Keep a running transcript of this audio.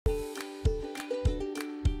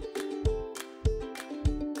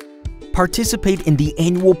Participate in the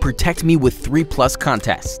annual Protect Me with 3 Plus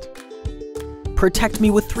contest. Protect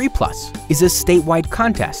Me with 3 Plus is a statewide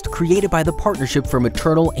contest created by the Partnership for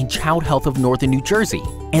Maternal and Child Health of Northern New Jersey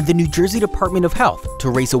and the New Jersey Department of Health to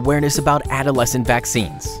raise awareness about adolescent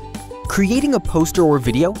vaccines. Creating a poster or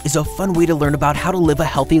video is a fun way to learn about how to live a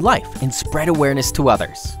healthy life and spread awareness to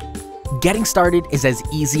others. Getting started is as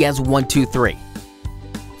easy as 1, 2, 3.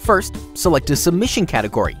 First, select a submission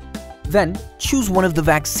category. Then, choose one of the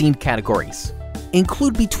vaccine categories.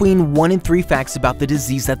 Include between 1 and 3 facts about the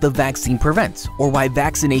disease that the vaccine prevents or why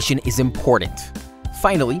vaccination is important.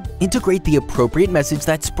 Finally, integrate the appropriate message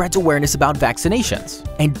that spreads awareness about vaccinations.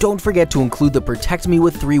 And don't forget to include the Protect Me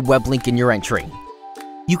with 3 web link in your entry.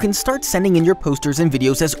 You can start sending in your posters and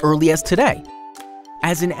videos as early as today.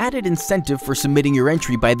 As an added incentive for submitting your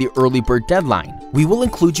entry by the early bird deadline, we will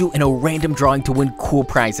include you in a random drawing to win cool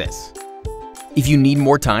prizes. If you need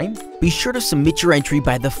more time, be sure to submit your entry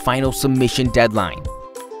by the final submission deadline.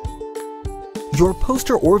 Your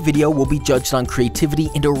poster or video will be judged on creativity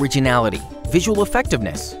and originality, visual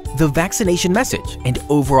effectiveness, the vaccination message, and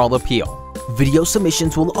overall appeal. Video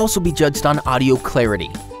submissions will also be judged on audio clarity.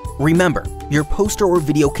 Remember, your poster or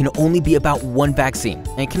video can only be about one vaccine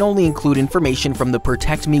and can only include information from the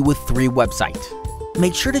Protect Me with 3 website.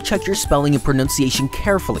 Make sure to check your spelling and pronunciation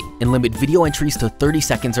carefully and limit video entries to 30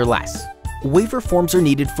 seconds or less. Waiver forms are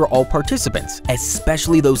needed for all participants,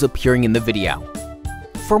 especially those appearing in the video.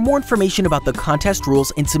 For more information about the contest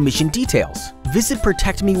rules and submission details, visit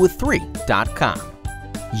protectmewith3.com.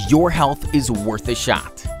 Your health is worth a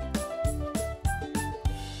shot.